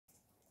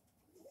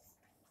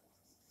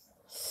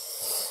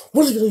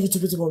What is going on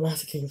YouTube? It's about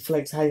Master King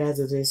Flex. How you guys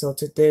doing today? So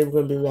today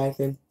we're gonna be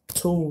reacting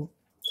to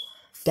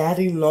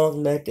Daddy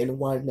Long Neck and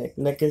Wide Neck.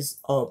 Neck is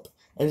up,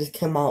 and it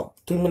came out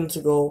 3 minutes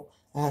ago.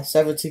 It has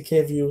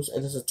 17K views,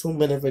 and it's a 2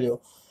 minute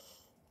video.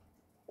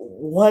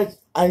 What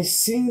I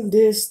seen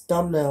this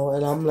thumbnail,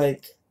 and I'm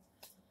like,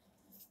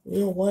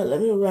 you know what?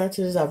 Let me react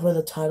to this. I've read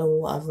the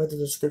title, I've read the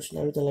description,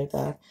 everything like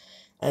that,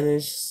 and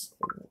it's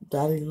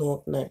Daddy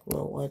Long Neck,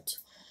 bro. What?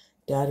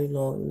 Daddy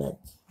Long Neck.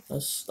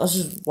 Let's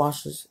just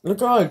watch this.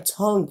 Look at our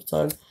tongue,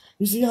 son.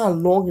 You see how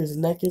long his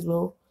neck is,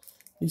 bro?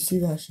 You see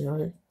that shit,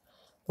 right?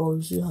 Bro,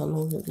 you see how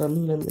long it? Let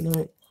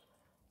me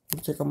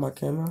check out my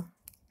camera.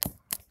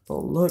 Bro,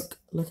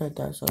 look at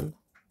that, son.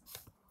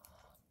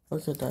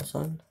 Look at that,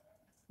 son.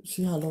 You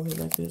see how long his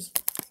neck is?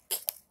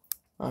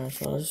 Alright,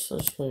 so let's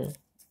show you.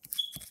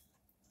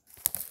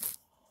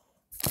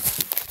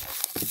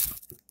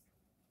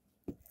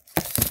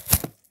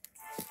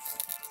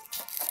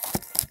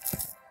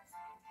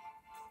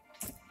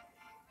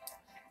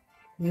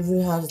 He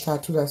even has a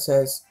tattoo that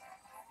says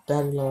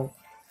Daddy Long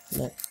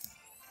Neck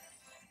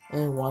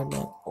and Wide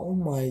Neck. Oh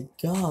my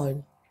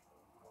god.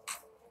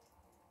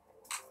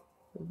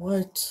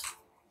 What?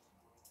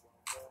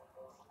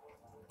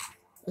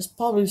 There's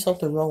probably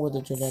something wrong with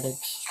the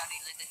genetics. Shawty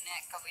lit the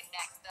neck, going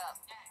next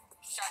up.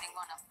 Shawty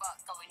wanna fuck,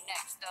 going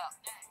next up.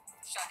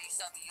 Shawty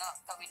sub me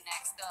up, going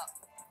next up.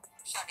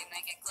 Shawty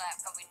make it clap,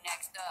 going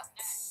next up.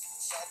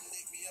 Shawty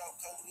lick me up,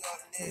 we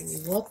up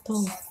next. What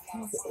the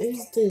fuck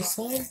is this,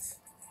 son?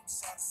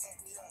 Shawty sub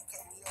me up,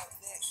 we up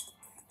next.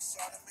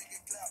 Shawty make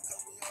it clap,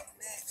 we up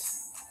next.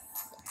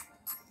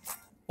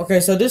 Okay,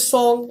 so this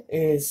song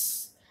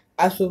is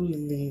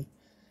absolutely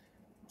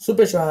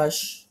super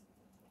trash.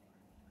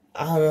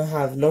 I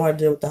have no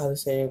idea what the hell to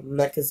say.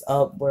 Neck is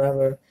up,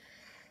 whatever.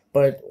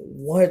 But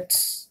what?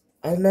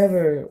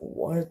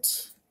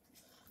 What?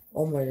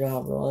 Oh my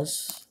god, bro.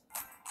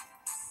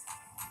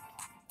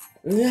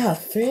 Yeah,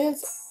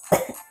 fans.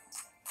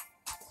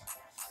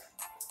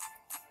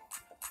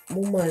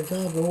 Oh my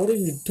god, bro. What are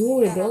you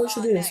doing, bro? You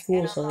should be in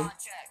school, son.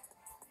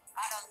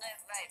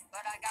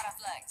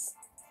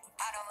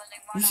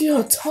 You see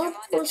her tongue,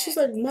 bro? She's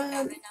like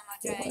mad.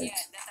 What?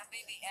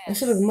 And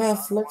she look mad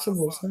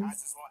flexible, son.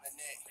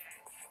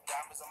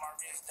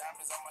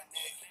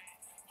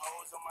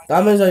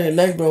 Diamonds on your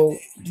neck, bro.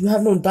 You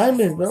have no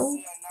diamond, bro.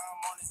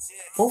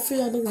 Both of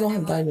y'all niggas don't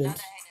have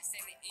diamonds.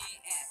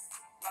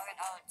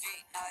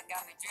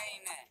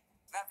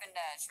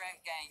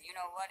 You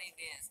know what it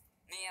is.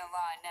 Me and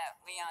Ryan,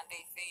 we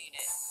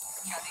undefeated.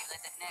 Shawty lit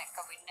the neck,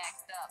 we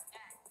next up.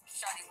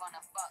 Shawty wanna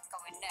fuck,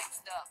 we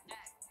next up.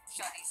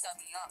 Shawty sub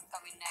me up,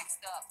 we next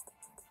up.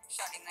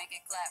 Shawty make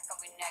it clap,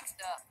 we next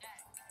up.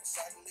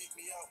 Shawty lick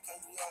me up,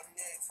 we up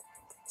next.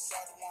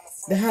 Shawty wanna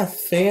fuck. They have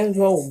fans,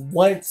 bro.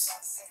 What?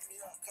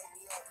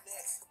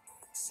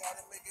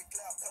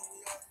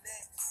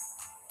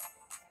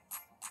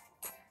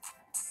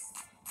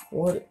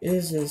 What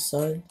is this,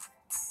 son?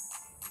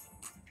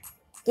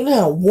 They only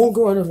have one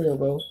girl in the video,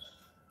 bro.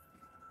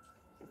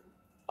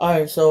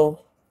 Alright,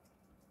 so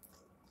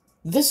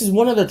this is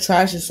one of the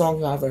trashiest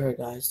songs I've ever heard,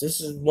 guys.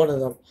 This is one of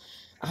them.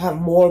 I have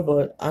more,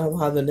 but I don't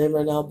have the name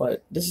right now,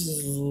 but this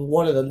is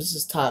one of them. This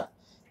is top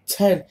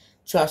 10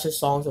 trashiest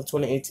songs of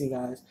 2018,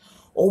 guys.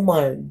 Oh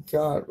my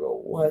god,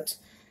 bro. What?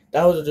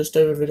 That was a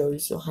disturbing video. You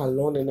see how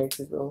long the neck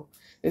is, bro.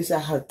 They said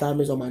I have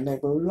diamonds on my neck,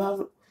 bro. You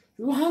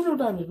don't have no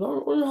diamonds, bro.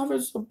 All you have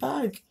is a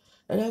bag.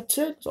 And that's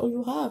it. That's all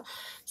you have.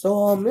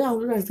 So, yeah, I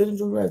hope you guys did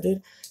enjoy what I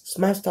did.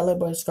 Smash that like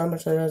button, subscribe my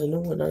channel as a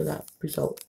new one. None of that. Peace out.